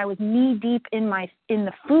kind when I was knee deep in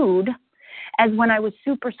the food as when I was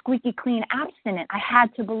super squeaky clean abstinent. I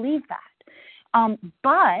had to believe that.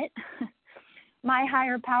 But my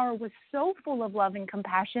higher power was so full of love and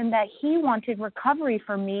compassion that he wanted recovery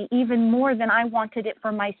for me even more than I wanted it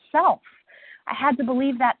for myself. I had to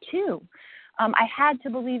believe that too. I had to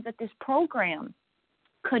believe that this program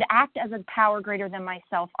could act as a power greater than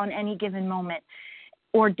myself on any given moment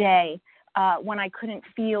or day when I couldn't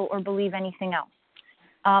feel or believe anything else.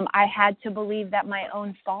 I had to believe that my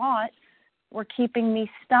own thoughts were keeping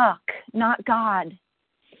me stuck, not God.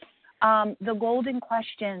 The golden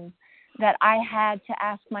question that I had to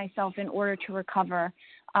ask myself in order to recover,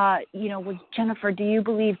 was, Jennifer, do you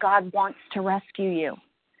believe God wants to rescue you?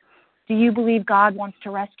 Do you believe God wants to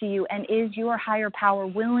rescue you? And is your higher power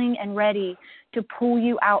willing and ready to pull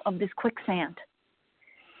you out of this quicksand?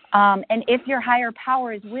 And if your higher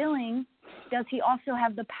power is willing, does he also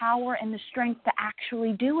have the power and the strength to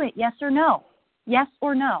actually do it? Yes or no? Yes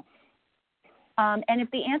or no? And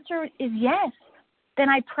if the answer is yes, then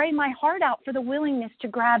I pray my heart out for the willingness to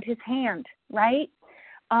grab his hand, right?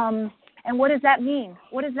 And what does that mean?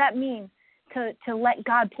 What does that mean to let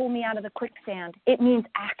God pull me out of the quicksand? It means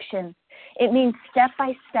action. It means step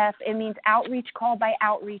by step. It means outreach call by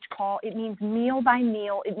outreach call. It means meal by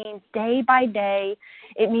meal. It means day by day.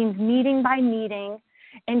 It means meeting by meeting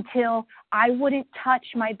until I wouldn't touch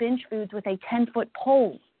my binge foods with a 10-foot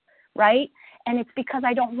pole, right? And it's because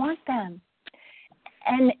I don't want them.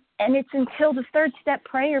 And it's until the third step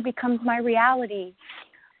prayer becomes my reality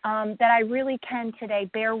that I really can today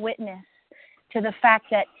bear witness to the fact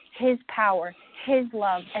that his power, his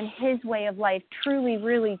love, and his way of life truly,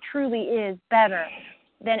 really, truly is better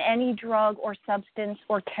than any drug or substance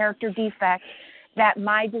or character defect that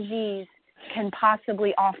my disease can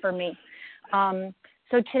possibly offer me.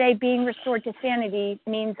 So today, being restored to sanity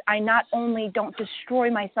means I not only don't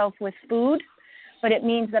destroy myself with food, but it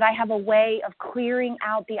means that I have a way of clearing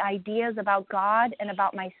out the ideas about God and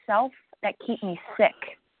about myself that keep me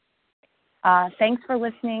sick. Thanks for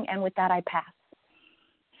listening, and with that, I pass.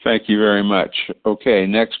 Thank you very much. Okay,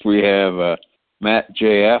 next we have Matt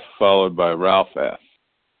J.F., followed by Ralph F.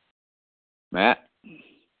 Matt?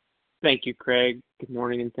 Thank you, Craig. Good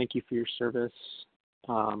morning, and thank you for your service.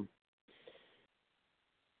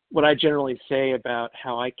 What I generally say about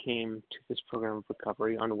how I came to this program of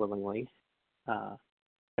recovery unwillingly, I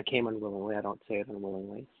came unwillingly, I don't say it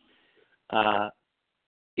unwillingly,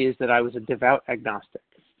 is that I was a devout agnostic,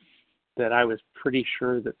 that I was pretty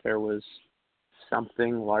sure that there was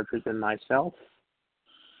something larger than myself,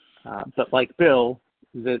 but like Bill,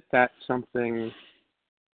 that something,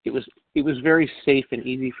 it was very safe and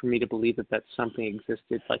easy for me to believe that something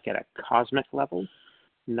existed like at a cosmic level,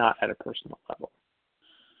 not at a personal level.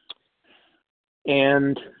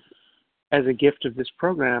 And as a gift of this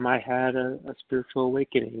program, I had a spiritual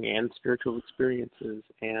awakening and spiritual experiences,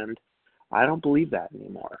 and I don't believe that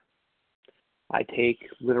anymore. I take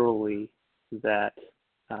literally that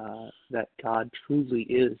God truly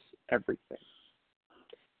is everything.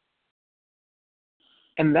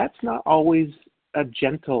 And that's not always a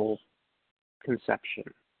gentle conception,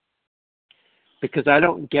 because I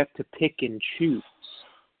don't get to pick and choose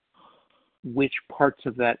which parts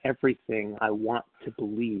of that everything I want to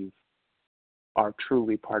believe are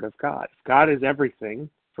truly part of God. If God is everything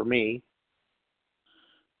for me,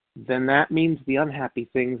 then that means the unhappy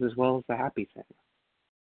things as well as the happy things.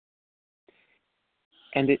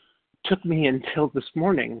 And it took me until this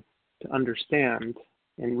morning to understand,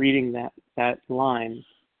 in reading that line,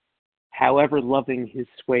 however loving his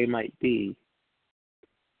sway might be,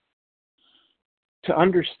 to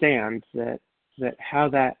understand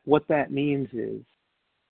what that means is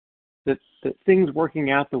that things working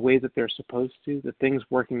out the way that they're supposed to, that things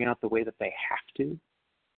working out the way that they have to,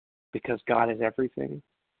 because God is everything,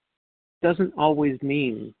 doesn't always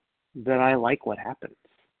mean that I like what happens.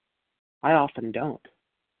 I often don't.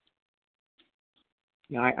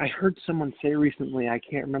 I heard someone say recently, I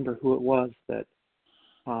can't remember who it was, that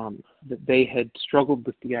they had struggled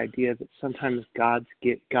with the idea that sometimes God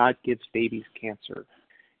gives babies cancer.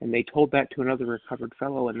 And they told that to another recovered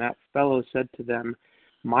fellow, and that fellow said to them,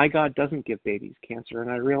 my God doesn't give babies cancer.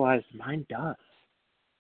 And I realized mine does.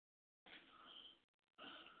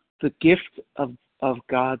 The gift of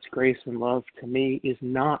God's grace and love to me is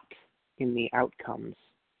not in the outcomes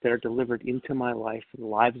that are delivered into my life and the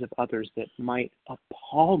lives of others that might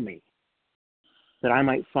appall me, that I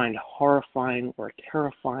might find horrifying or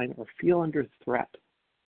terrifying or feel under threat.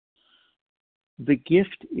 The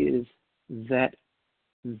gift is that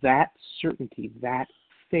certainty, that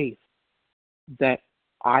faith, that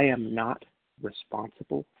I am not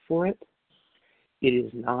responsible for it, it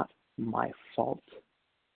is not my fault,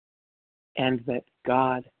 and that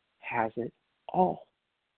God has it all.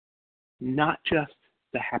 Not just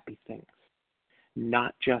the happy things,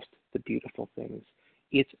 not just the beautiful things.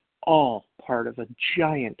 It's all part of a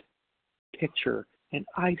giant picture, and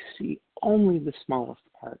I see only the smallest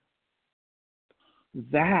part.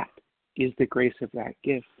 That is the grace of that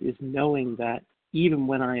gift, is knowing that even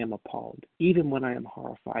when I am appalled, even when I am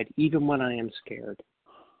horrified, even when I am scared,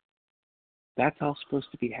 that's all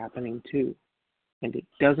supposed to be happening too. And it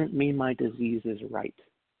doesn't mean my disease is right,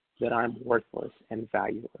 that I'm worthless and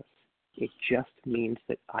valueless. It just means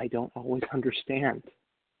that I don't always understand.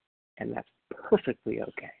 And that's perfectly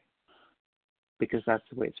okay, because that's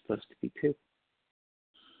the way it's supposed to be too.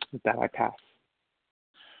 With that, I pass.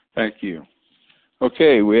 Thank you.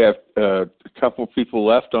 Okay, we have a couple people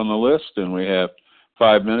left on the list, and we have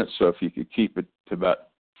 5 minutes, so if you could keep it to about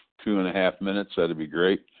 2.5 minutes, that'd be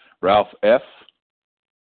great. Ralph F.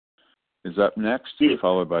 is up next,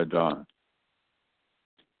 followed by Don.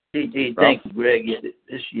 Thank you, Greg.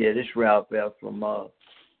 This Ralph F. from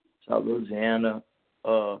South Louisiana.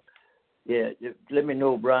 Let me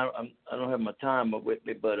know, Brian. I don't have my timer with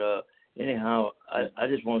me, but anyhow, I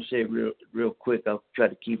just want to say real quick. I'll try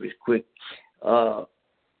to keep it quick. That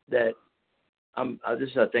this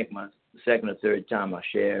is, I think, my second or third time I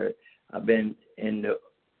share it. I've been in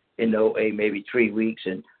the OA maybe 3 weeks,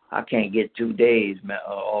 and I can't get 2 days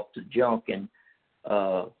off the junk, and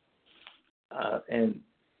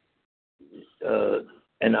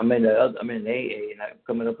I'm in AA, and I'm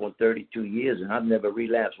coming up on 32 years, and I've never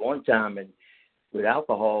relapsed one time with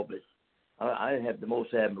alcohol. But I have the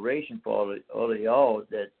most admiration for all of y'all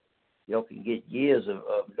that y'all can get years of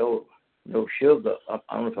no sugar. I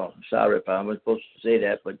don't know if I'm sorry if I was supposed to say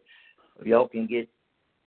that, but if y'all can get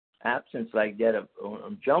absence like that of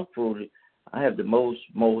junk food, I have the most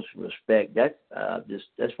respect.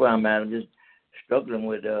 That's where I'm at. I'm just struggling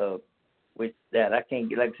with that. I can't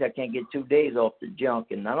get, like I said, I can't get 2 days off the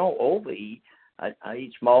junk, and I don't overeat. I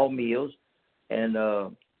eat small meals, and I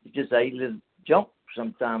eat little junk.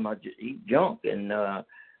 Sometimes I just eat junk, and I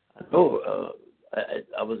know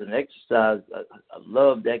I was an exercise. I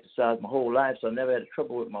loved exercise my whole life, so I never had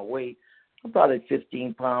trouble with my weight. I'm probably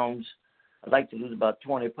 15 pounds. I'd like to lose about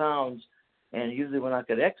 20 pounds, and usually when I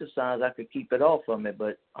could exercise, I could keep it off of me.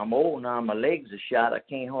 But I'm old now. My legs are shot. I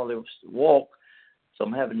can't hardly walk, so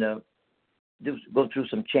I'm having to go through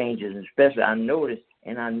some changes. And especially I noticed,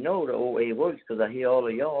 and I know the OA works because I hear all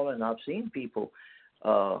of y'all, and I've seen people.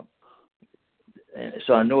 And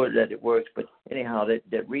so I know that it works. But anyhow,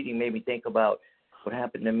 that reading made me think about what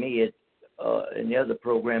happened to me in the other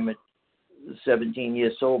program at 17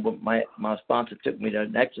 years sober. My sponsor took me to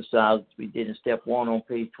an exercise we did in step 1 on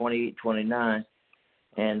page 28, 29.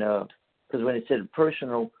 And because when it said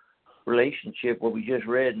personal relationship, what we just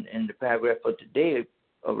read in the paragraph for today,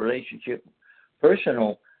 a relationship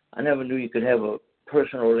personal, I never knew you could have a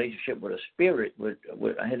personal relationship with a spirit.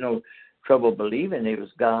 I had no trouble believing it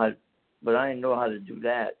was God, but I didn't know how to do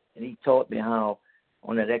that. And he taught me how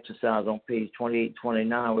on that exercise on page 28,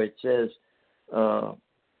 29, where it says,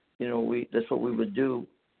 that's what we would do.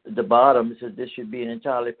 At the bottom, it says this should be an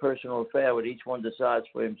entirely personal affair where each one decides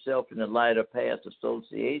for himself in the light of past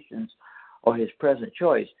associations or his present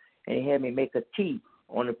choice. And he had me make a T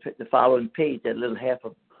on the following page, that little half a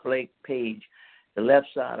blank page. The left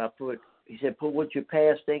side, he said, put what your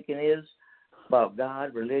past thinking is about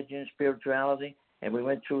God, religion, spirituality. And we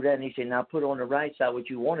went through that, and he said, now put on the right side what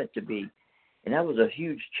you want it to be. And that was a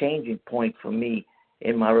huge changing point for me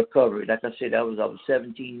in my recovery. Like I said, I was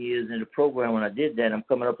 17 years in the program when I did that. I'm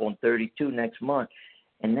coming up on 32 next month.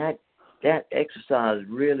 And that exercise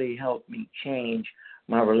really helped me change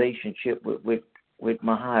my relationship with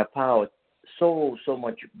my higher power so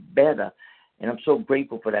much better. And I'm so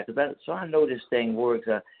grateful for that. So I know this thing works.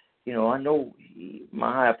 I know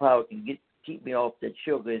my higher power can keep me off that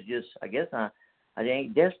sugar. It's just, I guess I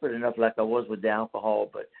ain't desperate enough like I was with the alcohol,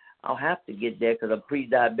 but I'll have to get there because I'm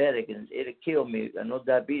pre-diabetic and it'll kill me. I know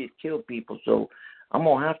diabetes kill people, so I'm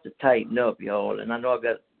gonna have to tighten up, y'all. And I know I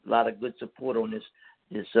got a lot of good support on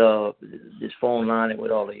this phone line and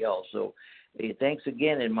with all of y'all. So hey, thanks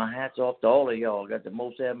again, and my hat's off to all of y'all. I got the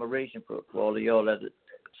most admiration for all of y'all that are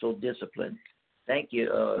so disciplined. Thank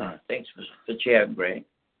you. Thanks for sharing, Greg.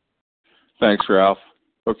 Thanks, Ralph.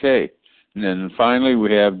 Okay, and then finally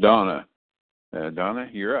we have Donna. Donna,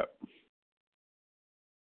 you're up.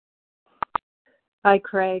 Hi,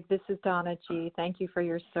 Craig. This is Donna G. Thank you for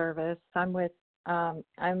your service. I'm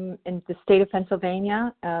in the state of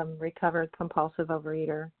Pennsylvania, recovered compulsive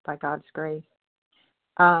overeater by God's grace.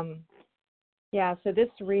 So this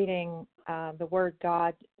reading, the word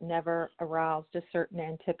God never aroused a certain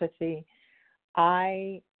antipathy.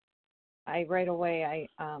 I right away, I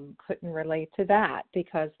couldn't relate to that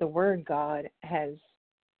because the word God has,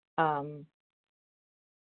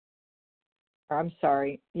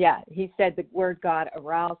 he said the word God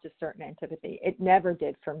aroused a certain antipathy. It never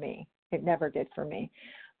did for me.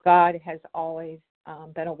 God has always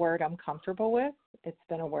been a word I'm comfortable with. It's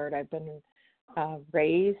been a word I've been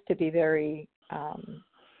raised to be very,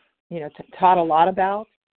 taught a lot about.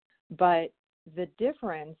 But the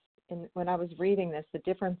difference, when I was reading this, the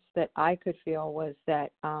difference that I could feel was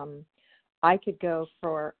that I could go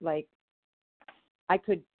for, like, I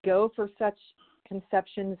could go for such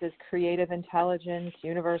conceptions as creative intelligence,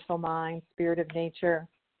 universal mind, spirit of nature,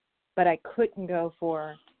 but I couldn't go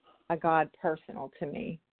for a God personal to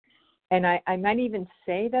me. And I might even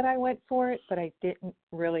say that I went for it, but I didn't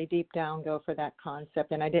really deep down go for that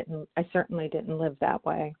concept, and I certainly didn't live that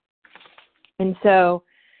way. And so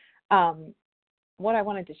what I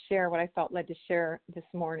wanted to share, what I felt led to share this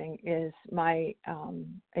morning is my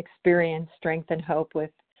experience, strength, and hope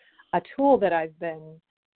with a tool that I've been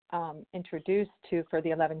introduced to for the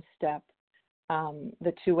 11th step,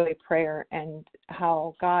 the two-way prayer, and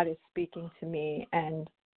how God is speaking to me. And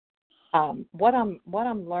what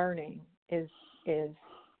I'm learning is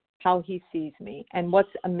how He sees me. And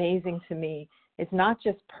what's amazing to me is not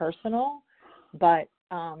just personal, but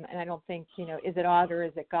and I don't think, is it odd or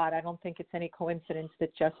is it God? I don't think it's any coincidence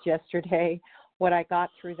that just yesterday what I got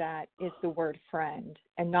through that is the word friend,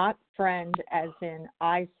 and not friend as in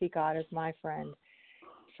I see God as my friend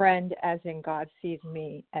as in God sees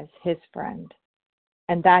me as His friend.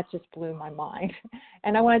 And that just blew my mind.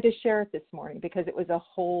 And I wanted to share it this morning because it was a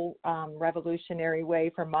whole revolutionary way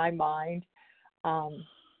for my mind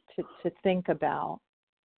to think about,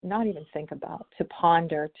 not even think about, to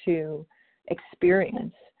ponder, to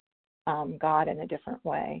experience God in a different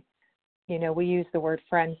way. We use the word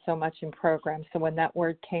friend so much in programs. So when that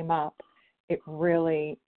word came up, it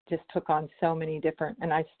really just took on so many different,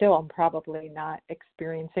 and I still am probably not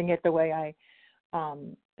experiencing it the way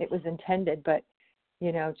it was intended, but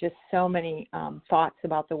just so many thoughts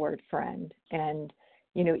about the word friend. And,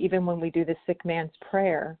 even when we do the sick man's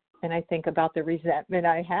prayer, and I think about the resentment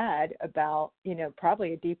I had about,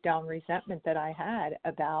 probably a deep down resentment that I had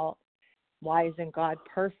about why isn't God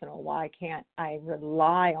personal? Why can't I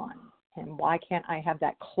rely on Him? Why can't I have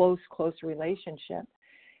that close relationship?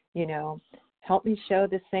 Help me show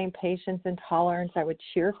the same patience and tolerance I would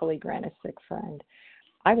cheerfully grant a sick friend.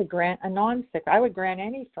 I would grant a non-sick. I would grant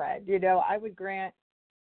any friend. I would grant.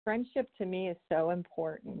 Friendship to me is so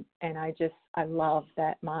important, and I love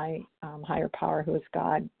that my higher power, who is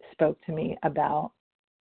God, spoke to me about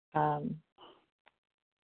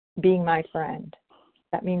being my friend.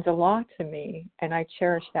 That means a lot to me, and I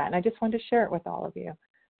cherish that, and I just wanted to share it with all of you.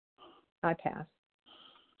 I pass.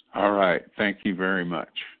 All right. Thank you very much.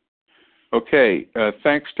 Okay.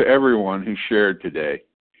 Thanks to everyone who shared today.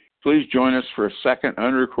 Please join us for a second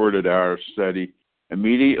unrecorded hour of study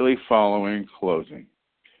immediately following closing.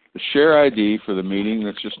 The share ID for the meeting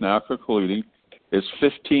that's just now concluding is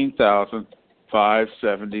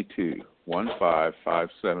 15,572,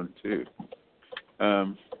 15572.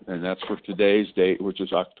 And that's for today's date, which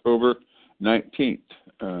is October 19th,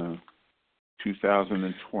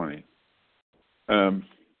 2020.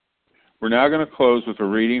 We're now going to close with a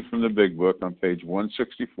reading from the Big Book on page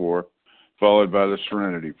 164, followed by the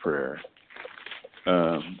Serenity Prayer.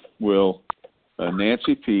 Will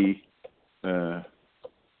Nancy P.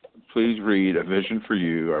 Please read A Vision for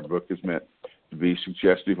You. Our book is meant to be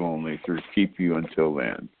suggestive only to keep you until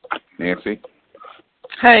then. Nancy?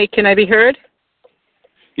 Hi, can I be heard?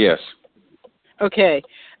 Yes. Okay.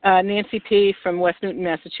 Nancy P. from West Newton,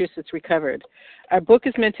 Massachusetts, recovered. Our book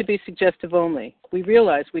is meant to be suggestive only. We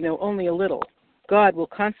realize we know only a little. God will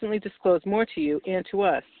constantly disclose more to you and to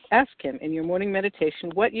us. Ask Him in your morning meditation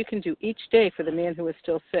what you can do each day for the man who is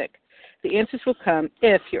still sick. The answers will come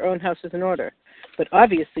if your own house is in order. But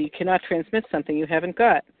obviously, you cannot transmit something you haven't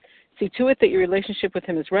got. See to it that your relationship with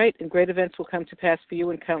Him is right, and great events will come to pass for you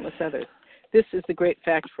and countless others. This is the great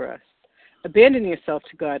fact for us. Abandon yourself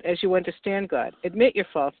to God as you understand God. Admit your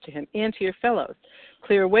faults to Him and to your fellows.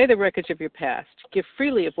 Clear away the wreckage of your past. Give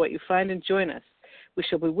freely of what you find and join us. We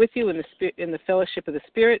shall be with you in the fellowship of the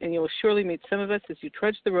Spirit, and you will surely meet some of us as you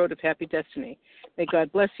trudge the road of happy destiny. May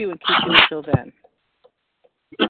God bless you and keep you until then.